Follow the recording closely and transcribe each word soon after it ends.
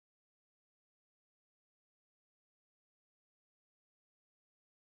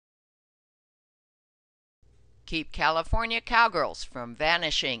keep California cowgirls from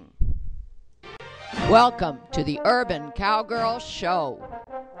vanishing. Welcome to the Urban Cowgirl Show,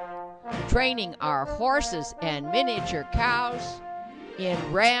 training our horses and miniature cows in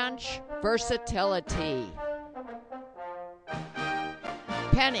ranch versatility.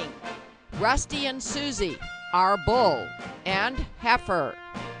 Penning Rusty and Susie, our bull and heifer.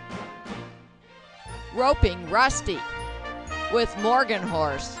 Roping Rusty with Morgan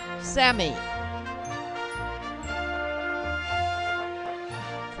horse, Semi.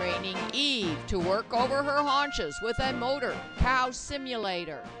 Training Eve to work over her haunches with a motor cow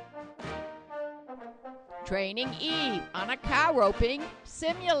simulator. Training Eve on a cow roping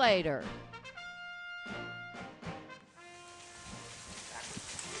simulator.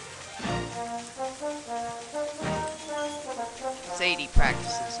 Sadie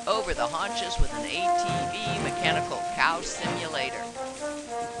practices over the haunches with an ATV mechanical cow simulator.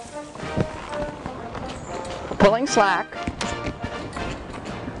 Pulling slack.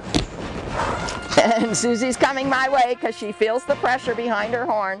 And Susie's coming my way because she feels the pressure behind her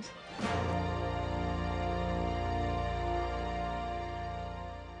horns.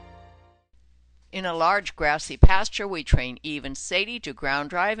 In a large grassy pasture, we train Eve and Sadie to ground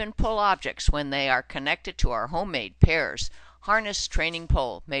drive and pull objects when they are connected to our homemade pairs harness training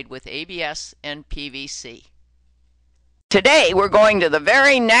pole made with ABS and PVC. Today we're going to the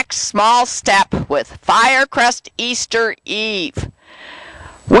very next small step with Firecrest Easter Eve.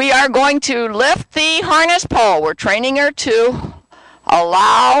 We are going to lift the harness pole. We're training her to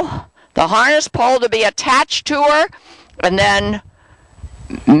allow the harness pole to be attached to her, and then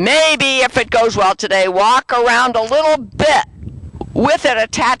maybe, if it goes well today, walk around a little bit with it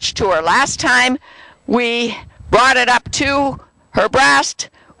attached to her. Last time we brought it up to her breast.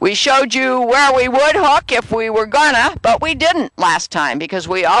 We showed you where we would hook if we were gonna, but we didn't last time because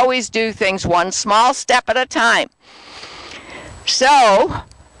we always do things one small step at a time. So,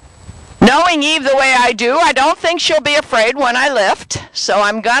 knowing Eve the way I do, I don't think she'll be afraid when I lift. So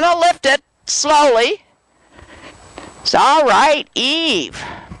I'm gonna lift it slowly. It's all right, Eve.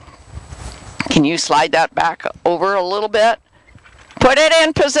 Can you slide that back over a little bit? Put it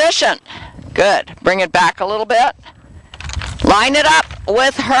in position. Good. Bring it back a little bit. Line it up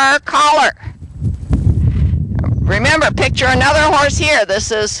with her collar. Remember, picture another horse here.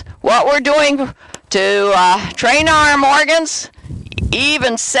 This is what we're doing to train our Morgans, Eve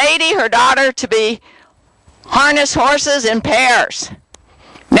and Sadie, her daughter, to be harness horses in pairs.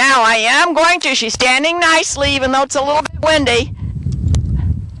 Now I am going to, she's standing nicely even though it's a little bit windy.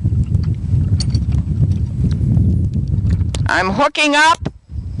 I'm hooking up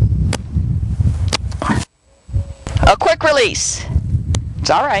a quick release. It's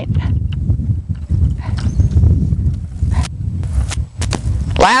all right.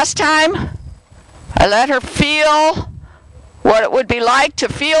 Last time I let her feel what it would be like to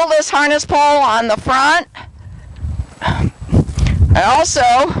feel this harness pole on the front. I also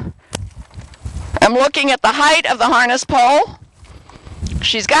am looking at the height of the harness pole.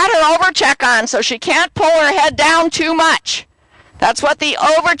 She's got her overcheck on, so she can't pull her head down too much. That's what the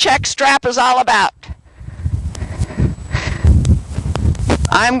overcheck strap is all about.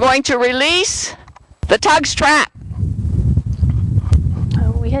 I'm going to release the tug strap.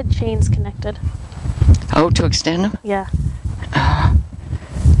 We had chains connected. Oh, to extend them? Yeah.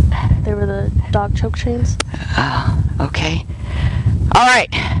 They were the dog choke chains. Okay. All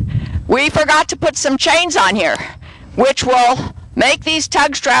right. We forgot to put some chains on here, which will make these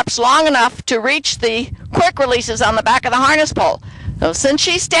tug straps long enough to reach the quick releases on the back of the harness pole. So since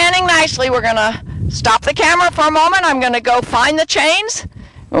she's standing nicely, we're going to stop the camera for a moment. I'm going to go find the chains,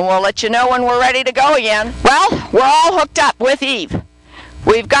 and we'll let you know when we're ready to go again. Well, we're all hooked up with Eve.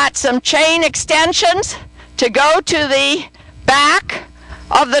 We've got some chain extensions to go to the back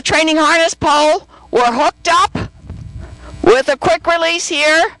of the training harness pole. We're hooked up with a quick release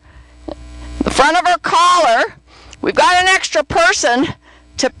here, the front of her collar. We've got an extra person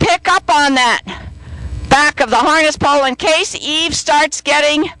to pick up on that back of the harness pole in case Eve starts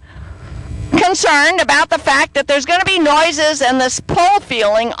getting concerned about the fact that there's going to be noises and this pull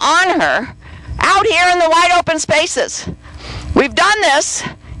feeling on her out here in the wide open spaces. We've done this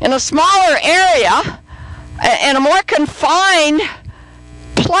in a smaller area, in a more confined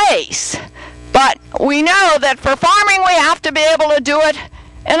place, but we know that for farming we have to be able to do it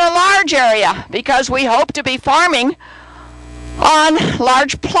in a large area because we hope to be farming on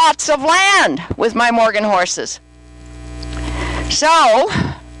large plots of land with my Morgan horses. So,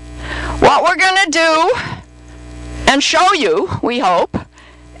 what we're going to do and show you, we hope,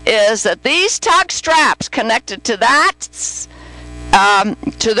 is that these tug straps connected to that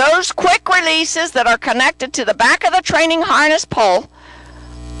to those quick releases that are connected to the back of the training harness pole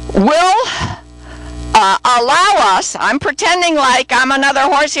will allow us, I'm pretending like I'm another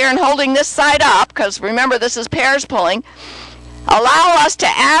horse here and holding this side up, because remember this is pairs pulling, allow us to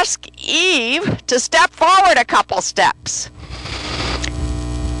ask Eve to step forward a couple steps.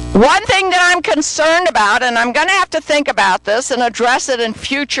 One thing that I'm concerned about, and I'm going to have to think about this and address it in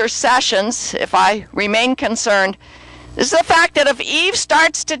future sessions if I remain concerned, is the fact that if Eve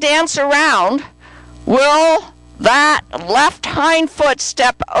starts to dance around, will that left hind foot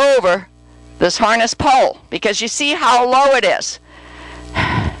step over this harness pole? Because you see how low it is.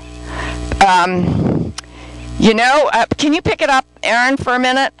 Can you pick it up, Erin, for a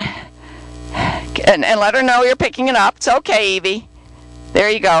minute? And let her know you're picking it up. It's okay, Evie. There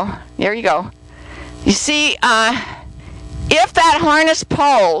you go. There you go. You see, if that harness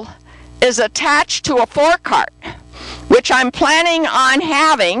pole is attached to a forecart, which I'm planning on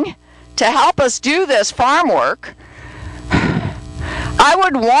having to help us do this farm work, I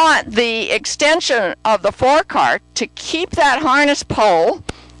would want the extension of the forecart to keep that harness pole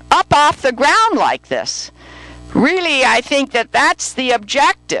up off the ground like this. Really, I think that that's the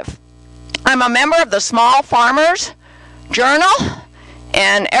objective. I'm a member of the Small Farmers Journal,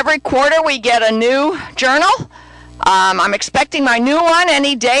 and every quarter we get a new journal. I'm expecting my new one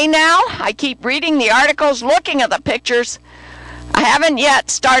any day now. I keep reading the articles, looking at the pictures. I haven't yet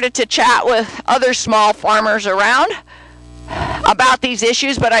started to chat with other small farmers around about these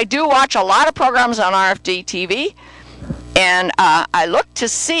issues, but I do watch a lot of programs on RFD TV, and I look to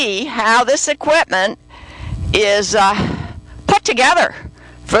see how this equipment is put together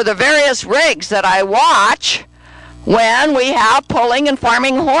for the various rigs that I watch when we have pulling and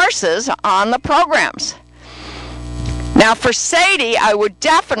farming horses on the programs. Now for Sadie, I would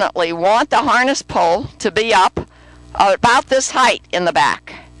definitely want the harness pole to be up about this height in the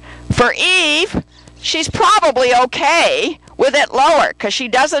back. For Eve, she's probably okay with it lower because she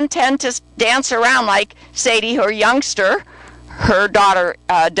doesn't tend to dance around like Sadie, her youngster, her daughter,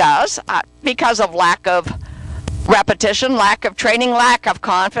 does because of lack of repetition, lack of training, lack of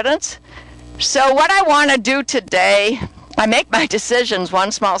confidence. So what I want to do today, I make my decisions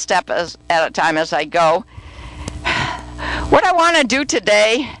one small step at a time as I go. What I want to do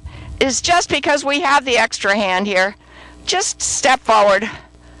today is, just because we have the extra hand here, just step forward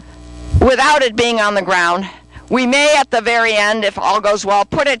without it being on the ground. We may at the very end, if all goes well,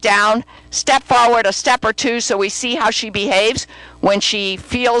 put it down, step forward a step or two so we see how she behaves when she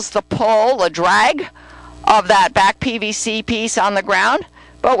feels the pull, the drag of that back PVC piece on the ground.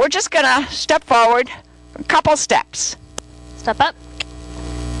 But we're just going to step forward a couple steps. Step up.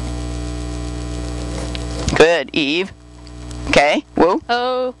 Good, Eve. Okay, woo.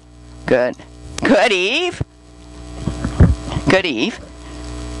 Oh. Good. Good, Eve. Good, Eve.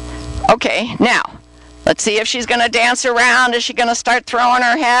 Okay, now, let's see if she's going to dance around. Is she going to start throwing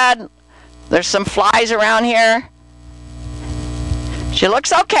her head? There's some flies around here. She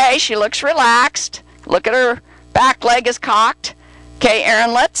looks okay. She looks relaxed. Look at her back leg is cocked. Okay,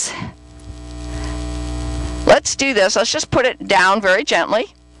 Erin, let's do this. Let's just put it down very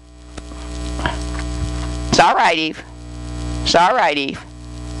gently. It's all right, Eve. It's all right, Eve.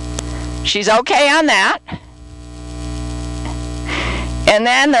 She's okay on that. And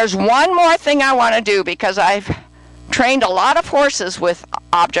then there's one more thing I want to do, because I've trained a lot of horses with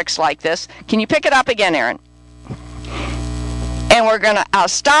objects like this. Can you pick it up again, Erin? And we're going to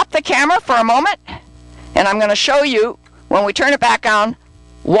stop the camera for a moment, and I'm going to show you, when we turn it back on,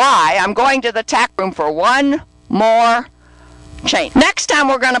 why I'm going to the tack room for one more chain. Next time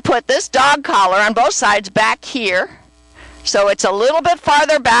we're going to put this dog collar on both sides back here, so it's a little bit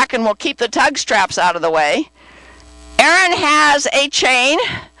farther back, and we'll keep the tug straps out of the way. Erin has a chain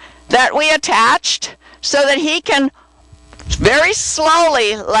that we attached so that he can very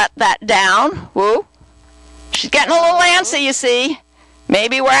slowly let that down. Woo. She's getting a little antsy, you see.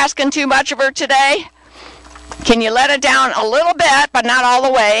 Maybe we're asking too much of her today. Can you let it down a little bit, but not all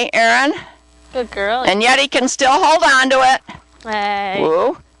the way, Erin? Good girl. And yet he can still hold on to it. Hey.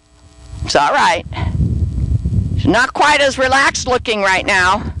 Woo. It's all right. She's not quite as relaxed looking right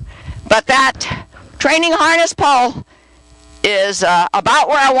now, but that training harness pole is about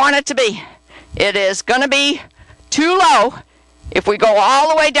where I want it to be. It is going to be too low if we go all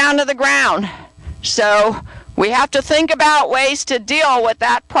the way down to the ground. So we have to think about ways to deal with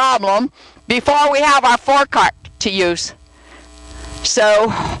that problem before we have our forecart to use. So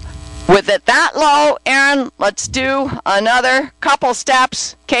with it that low, Erin, let's do another couple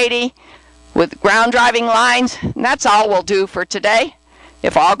steps, Katie, with ground driving lines. And that's all we'll do for today.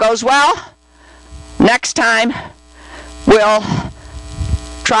 If all goes well, next time we'll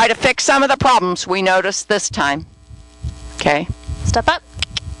try to fix some of the problems we noticed this time. Okay? Step up.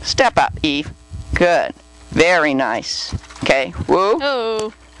 Step up, Eve. Good. Very nice. Okay, woo.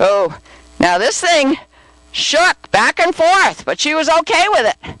 Oh. Oh. Now this thing shook back and forth, but she was okay with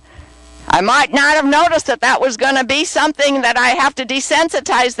it. I might not have noticed that that was going to be something that I have to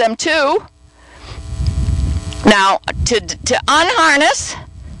desensitize them to. Now, to unharness,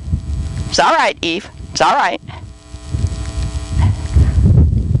 it's all right, Eve. It's all right.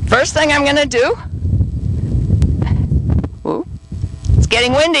 First thing I'm going to do, ooh, it's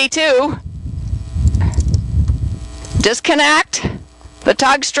getting windy too, disconnect the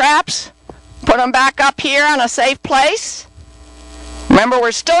tug straps, put them back up here on a safe place. Remember,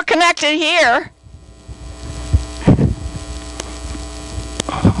 we're still connected here.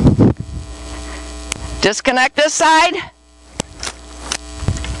 Disconnect this side.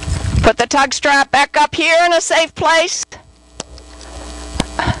 Put the tug strap back up here in a safe place.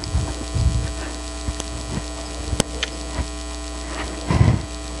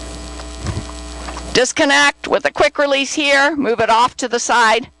 Disconnect with a quick release here. Move it off to the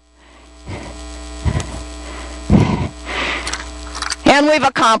side. And we've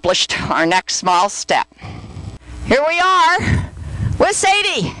accomplished our next small step. Here we are with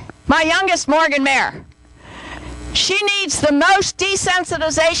Sadie, my youngest Morgan mare. She needs the most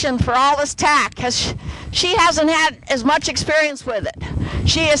desensitization for all this tack because she hasn't had as much experience with it.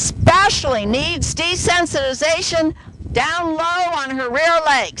 She especially needs desensitization down low on her rear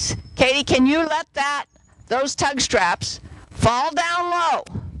legs. Katie, can you let those tug straps fall down low?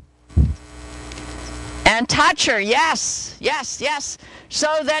 And touch her, yes, yes, yes,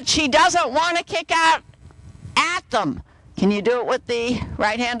 so that she doesn't want to kick out at them. Can you do it with the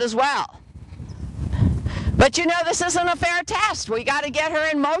right hand as well? But you know, this isn't a fair test. We got to get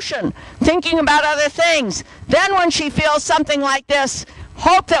her in motion, thinking about other things. Then when she feels something like this,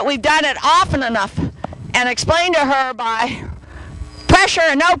 hope that we've done it often enough and explain to her by pressure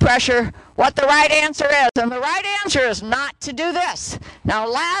and no pressure what the right answer is. And the right answer is not to do this. Now,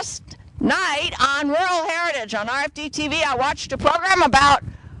 last night on Rural Heritage on RFD TV, I watched a program about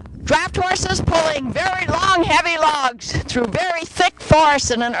draft horses pulling very long, heavy logs through very thick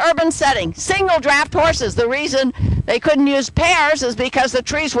forests in an urban setting. Single draft horses. The reason they couldn't use pairs is because the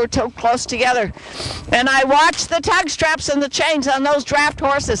trees were too close together. And I watched the tug straps and the chains on those draft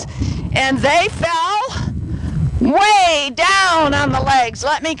horses, and they fell way down on the legs.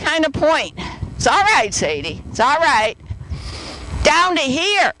 Let me kind of point. It's all right, Sadie. It's all right. Down to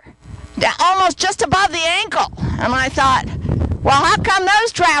here. Almost just above the ankle. And I thought, well, how come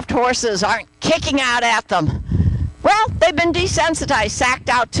those draft horses aren't kicking out at them? Well, they've been desensitized, sacked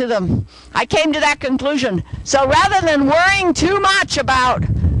out to them. I came to that conclusion. So rather than worrying too much about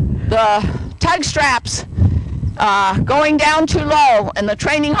the tug straps going down too low and the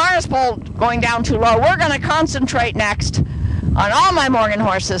training harness pole going down too low, we're going to concentrate next on all my Morgan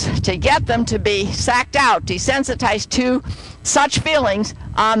horses to get them to be sacked out, desensitized to such feelings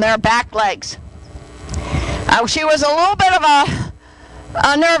on their back legs. She was a little bit of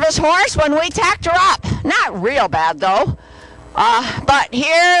a nervous horse when we tacked her up. Not real bad though. But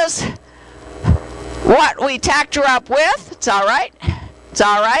here's what we tacked her up with. It's all right. It's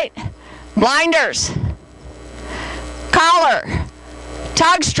all right. Blinders, collar,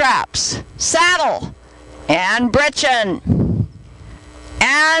 tug straps, saddle, and britchin,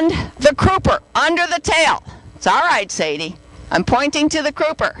 and the crooper under the tail. It's all right, Sadie. I'm pointing to the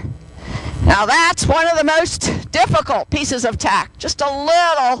crooper. Now that's one of the most difficult pieces of tack. Just a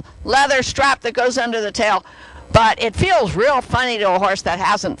little leather strap that goes under the tail. But it feels real funny to a horse that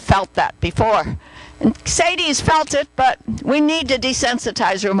hasn't felt that before. And Sadie's felt it, but we need to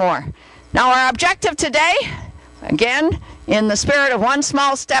desensitize her more. Now our objective today, again, in the spirit of one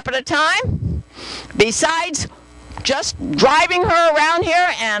small step at a time, besides just driving her around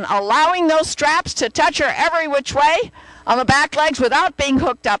here and allowing those straps to touch her every which way on the back legs without being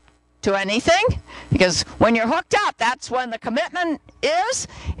hooked up to anything, because when you're hooked up, that's when the commitment is,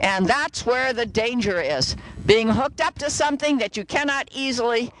 and that's where the danger is. Being hooked up to something that you cannot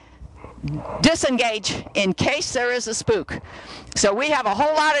easily disengage in case there is a spook. So we have a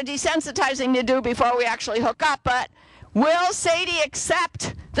whole lot of desensitizing to do before we actually hook up, but will Sadie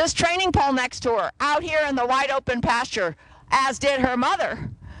accept this training pole next to her out here in the wide open pasture, as did her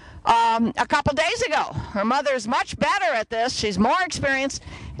mother a couple days ago? Her mother's much better at this. She's more experienced,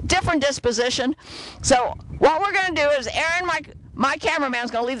 different disposition. So what we're going to do is Aaron, my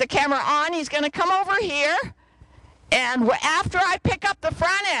cameraman's going to leave the camera on. He's going to come over here, and after I pick up the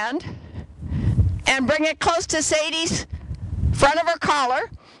front end and bring it close to Sadie's front of her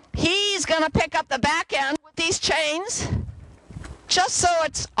collar, he's going to pick up the back end with these chains just so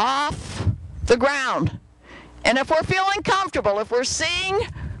it's off the ground. And if we're feeling comfortable, if we're seeing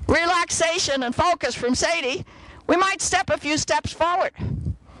relaxation and focus from Sadie, we might step a few steps forward.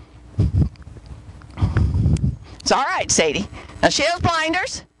 It's all right, Sadie. Now she has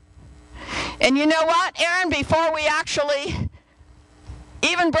blinders. And you know what, Aaron, before we actually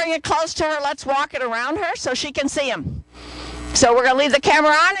even bring it close to her, let's walk it around her so she can see him. So we're going to leave the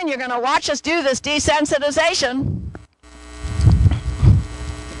camera on, and you're going to watch us do this desensitization.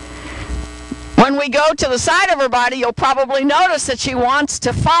 When we go to the side of her body, you'll probably notice that she wants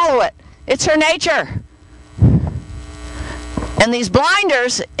to follow it. It's her nature. And these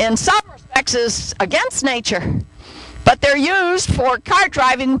blinders, in some respects, is against nature. But they're used for cart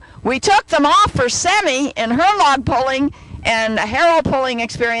driving. We took them off for Semi in her log pulling and harrow pulling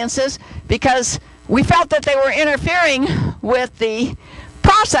experiences because we felt that they were interfering with the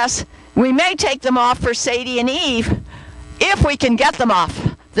process. We may take them off for Sadie and Eve if we can get them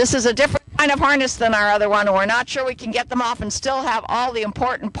off. This is a different kind of harness than our other one, and we're not sure we can get them off and still have all the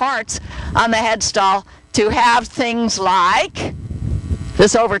important parts on the head stall to have things like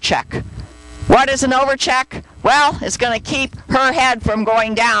this overcheck. What is an overcheck? Well, it's going to keep her head from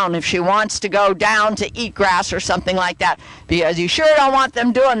going down if she wants to go down to eat grass or something like that, because you sure don't want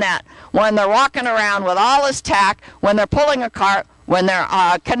them doing that when they're walking around with all this tack, when they're pulling a cart, when they're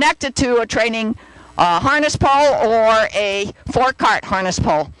connected to a training harness pole or a four-cart harness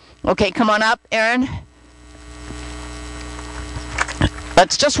pole. Okay, come on up, Aaron.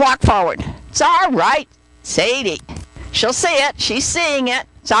 Let's just walk forward. It's all right, Sadie. She'll see it. She's seeing it.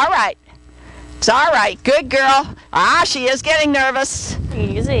 It's all right. It's all right. Good girl. Ah, she is getting nervous.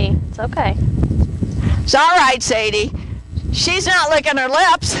 Easy. It's okay. It's all right, Sadie. She's not licking her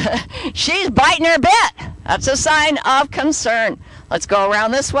lips. She's biting her bit. That's a sign of concern. Let's go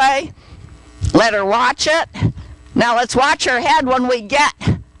around this way. Let her watch it. Now let's watch her head when we get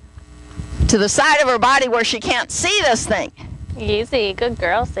to the side of her body where she can't see this thing. Easy. Good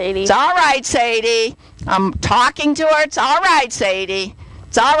girl, Sadie. It's all right, Sadie. I'm talking to her. It's all right, Sadie.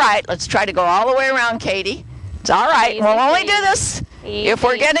 It's all right. Let's try to go all the way around, Katie. It's all right. Easy, We'll only do Sadie. this Easy. if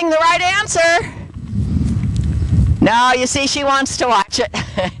we're getting the right answer. No, you see, she wants to watch it.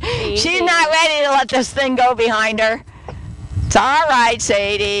 She's Easy. not ready to let this thing go behind her. It's all right,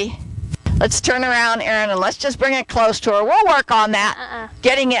 Sadie. Let's turn around, Aaron, and let's just bring it close to her. We'll work on that,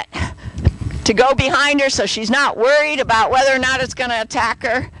 getting it to go behind her so she's not worried about whether or not it's going to attack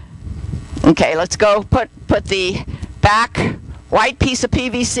her. Okay, let's go put the back white piece of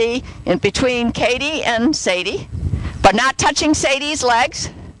PVC in between Katie and Sadie, but not touching Sadie's legs.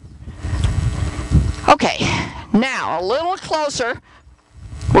 Okay, now a little closer.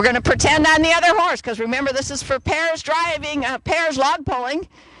 We're going to pretend I'm the other horse, because remember, this is for pairs driving, pairs log pulling,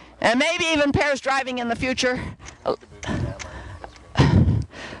 and maybe even pairs driving in the future.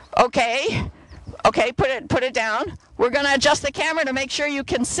 Okay, put it down. We're going to adjust the camera to make sure you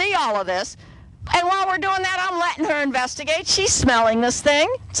can see all of this. And while we're doing that, I'm letting her investigate. She's smelling this thing.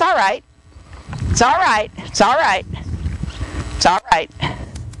 It's all right. It's all right. It's all right. It's all right.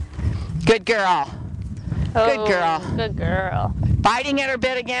 Good girl. Good girl. Good girl. Biting at her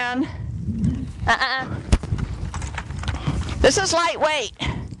bit again. This is lightweight.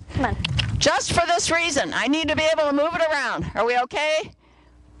 Come on. Just for this reason. I need to be able to move it around. Are we okay?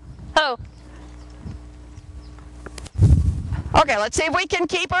 Oh. Okay, let's see if we can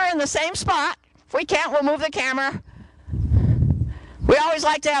keep her in the same spot. If we can't, we'll move the camera. We always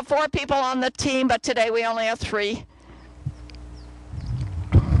like to have 4 people on the team, but today we only have 3.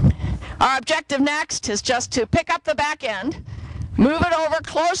 Our objective next is just to pick up the back end, move it over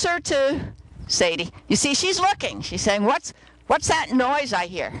closer to Sadie. You see, she's looking. She's saying, what's that noise I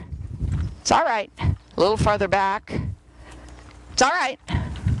hear? It's all right. A little farther back. It's all right.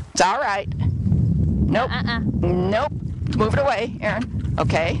 It's all right. Nope. Nope. Move it away, Aaron.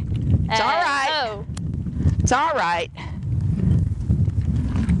 Okay. It's all right. Oh. It's all right.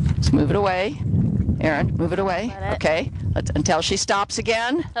 Let's move it away. Aaron, move it away. Okay. Until she stops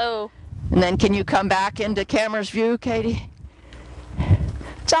again. Oh. And then can you come back into camera's view, Katie?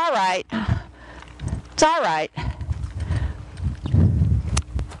 It's all right. It's all right.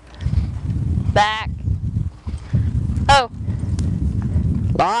 Back. Oh.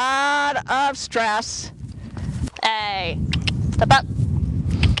 Lot of stress. Hey. Step up.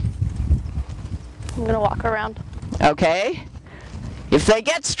 I'm going to walk around. Okay. If they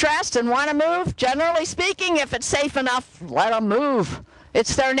get stressed and want to move, generally speaking, if it's safe enough, let them move.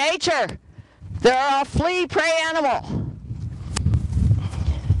 It's their nature. They're a flea prey animal.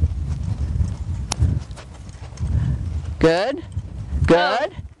 Good.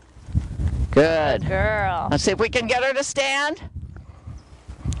 Good. Good. Good girl. Let's see if we can get her to stand.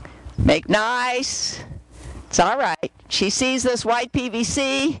 Make nice. It's all right. She sees this white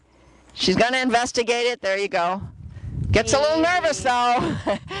PVC. She's going to investigate it. There you go. Gets a little nervous, though.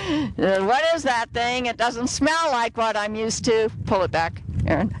 What is that thing? It doesn't smell like what I'm used to. Pull it back,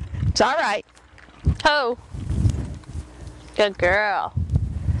 Erin. It's all right. Oh. Good girl.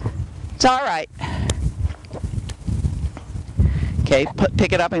 It's all right. Okay,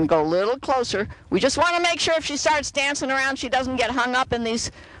 pick it up and go a little closer. We just want to make sure if she starts dancing around, she doesn't get hung up in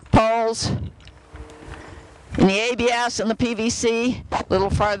these poles, in the ABS and the PVC. A little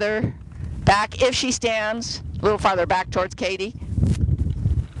farther back if she stands. A little farther back towards Katie.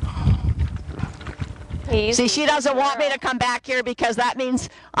 See, she doesn't want me to come back here because that means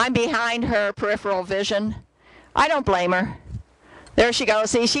I'm behind her peripheral vision. I don't blame her. There she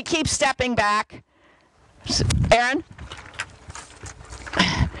goes. See, she keeps stepping back. Erin,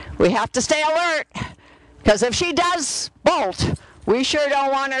 we have to stay alert because if she does bolt, we sure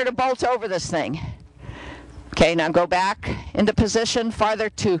don't want her to bolt over this thing. Okay, now go back into position farther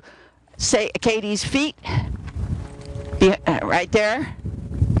to say Katie's feet. Right there.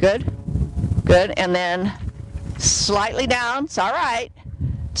 Good. Good. And then slightly down. It's all right.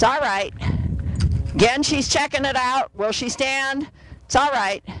 It's all right. Again, she's checking it out. Will she stand? It's all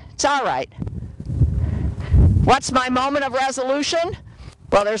right. It's all right. What's my moment of resolution?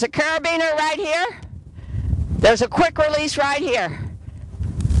 Well, there's a carabiner right here. There's a quick release right here.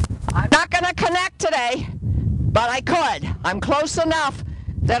 I'm not going to connect today, but I could. I'm close enough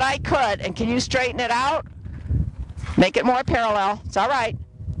that I could. And can you straighten it out? Make it more parallel. It's all right.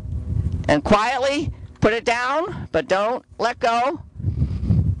 And quietly put it down, but don't let go.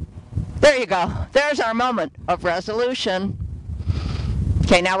 There you go. There's our moment of resolution.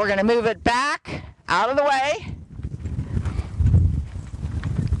 Okay, now we're going to move it back out of the way.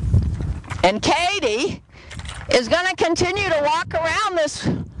 And Katie is going to continue to walk around this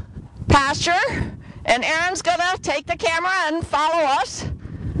pasture, and Erin's going to take the camera and follow us.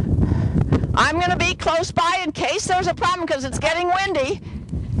 I'm going to be close by in case there's a problem because it's getting windy.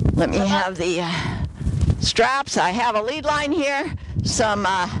 Let me have the straps. I have a lead line here, some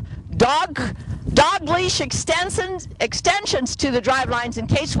dog leash extensions to the drive lines in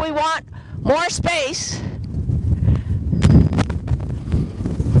case we want more space.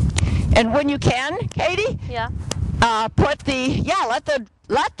 And when you can, Katie, Yeah. put the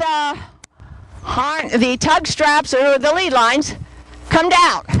let the tug straps or the lead lines come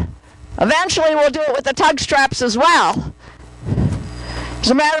down. Eventually, we'll do it with the tug straps as well. As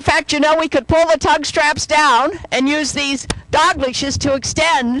a matter of fact, you know, we could pull the tug straps down and use these dog leashes to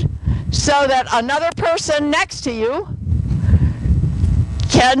extend so that another person next to you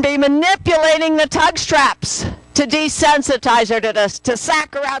can be manipulating the tug straps to desensitize her to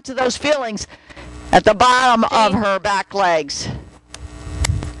sack her out to those feelings at the bottom of her back legs.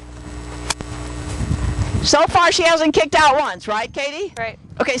 So far, she hasn't kicked out once, right, Katie? Right.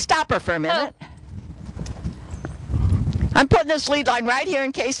 Okay, stop her for a minute. I'm putting this lead line right here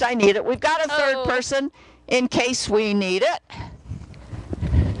in case I need it. We've got a third person in case we need it.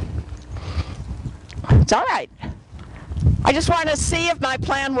 It's all right. I just want to see if my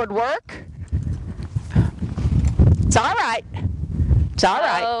plan would work. It's all right. It's all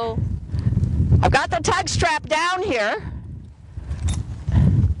right. I've got the tug strap down here.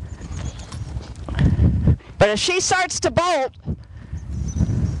 But if she starts to bolt,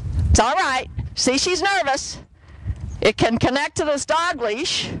 it's all right. See, she's nervous. It can connect to this dog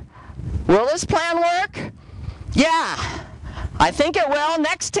leash. Will this plan work? Yeah, I think it will.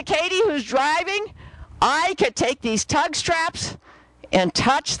 Next to Katie, who's driving, I could take these tug straps and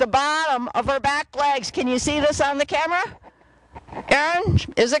touch the bottom of her back legs. Can you see this on the camera? Erin,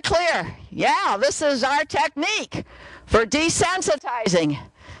 is it clear? Yeah, this is our technique for desensitizing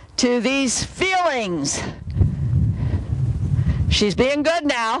to these feelings. She's being good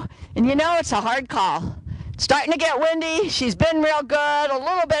now, and you know it's a hard call. It's starting to get windy. She's been real good, a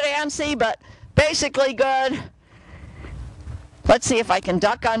little bit antsy, but basically good. Let's see if I can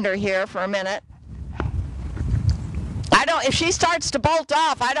duck under here for a minute. If she starts to bolt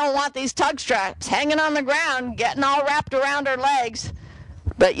off, I don't want these tug straps hanging on the ground, getting all wrapped around her legs.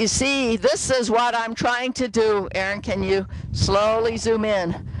 But you see, this is what I'm trying to do. Erin, can you slowly zoom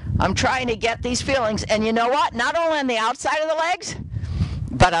in? I'm trying to get these feelings. And you know what? Not only on the outside of the legs,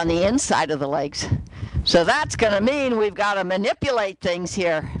 but on the inside of the legs. So that's going to mean we've got to manipulate things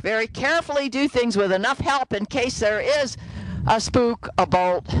here. Very carefully do things with enough help in case there is a spook, a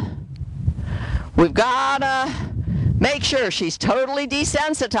bolt. We've got to make sure she's totally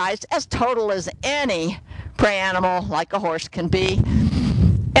desensitized, as total as any prey animal like a horse can be.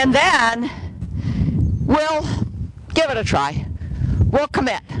 And then we'll give it a try. We'll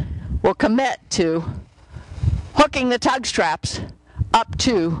commit. will commit to hooking the tug straps up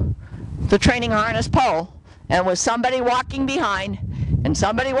to the training harness pole, and with somebody walking behind and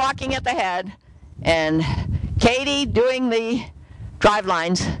somebody walking at the head and Katie doing the drive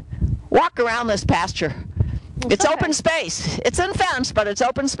lines, walk around this pasture. It's open space. It's unfenced, but it's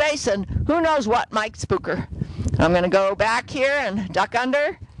open space, and who knows what might spook her. I'm going to go back here and duck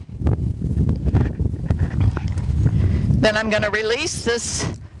under. Then I'm going to release this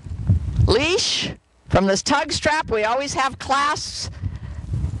leash from this tug strap. We always have clasps,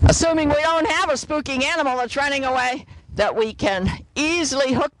 assuming we don't have a spooking animal that's running away, that we can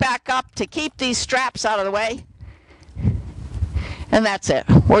easily hook back up to keep these straps out of the way. And that's it.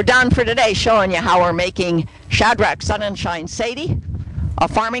 We're done for today, showing you how we're making Shadrach, Sunshine, Sadie a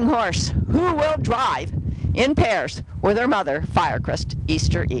farming horse who will drive in pairs with her mother, Firecrest,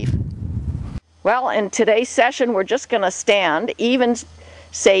 Easter Eve. Well, in today's session, we're just going to stand even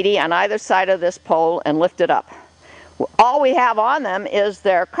Sadie on either side of this pole and lift it up. All we have on them is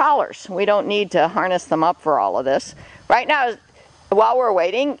their collars. We don't need to harness them up for all of this. Right now, while we're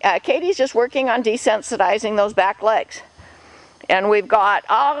waiting, Katie's just working on desensitizing those back legs. And we've got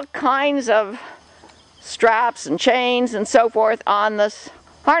all kinds of straps and chains and so forth on this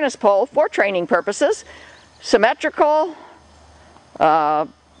harness pole for training purposes. Symmetrical,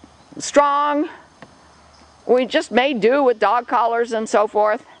 strong. We just made do with dog collars and so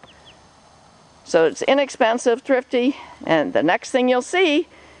forth. So it's inexpensive, thrifty, and the next thing you'll see,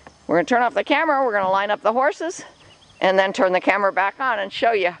 we're going to turn off the camera, we're going to line up the horses, and then turn the camera back on and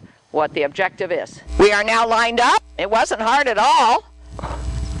show you what the objective is. We are now lined up. It wasn't hard at all.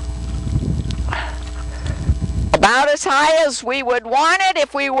 About as high as we would want it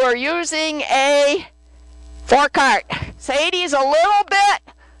if we were using a four-cart. Sadie's a little bit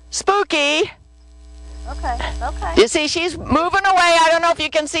spooky. Okay. You see, she's moving away. I don't know if you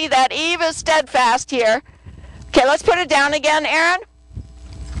can see that. Eve is steadfast here. Okay, let's put it down again, Aaron.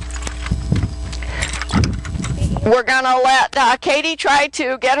 We're going to let Katie try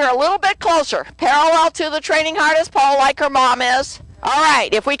to get her a little bit closer, parallel to the training harness pole like her mom is. All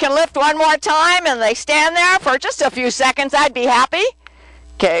right, if we can lift one more time and they stand there for just a few seconds, I'd be happy.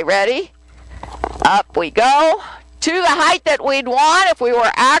 Okay, ready? Up we go to the height that we'd want if we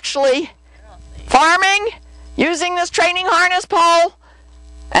were actually farming using this training harness pole,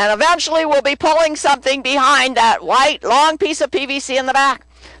 and eventually we'll be pulling something behind that white long piece of PVC in the back.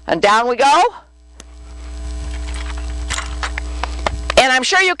 And down we go. And I'm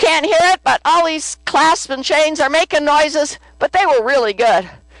sure you can't hear it, but all these clasps and chains are making noises, but they were really good.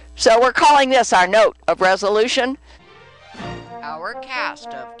 So we're calling this our note of resolution. Our cast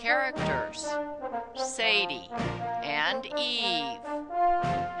of characters: Sadie and Eve,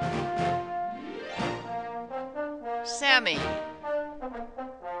 Sammy,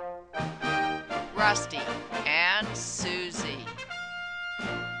 Rusty, and Susie.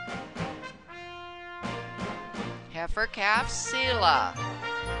 Heifer calf Sela.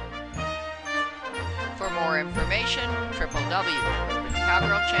 For more information,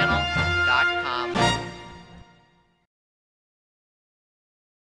 www.cowgirlchannel.com.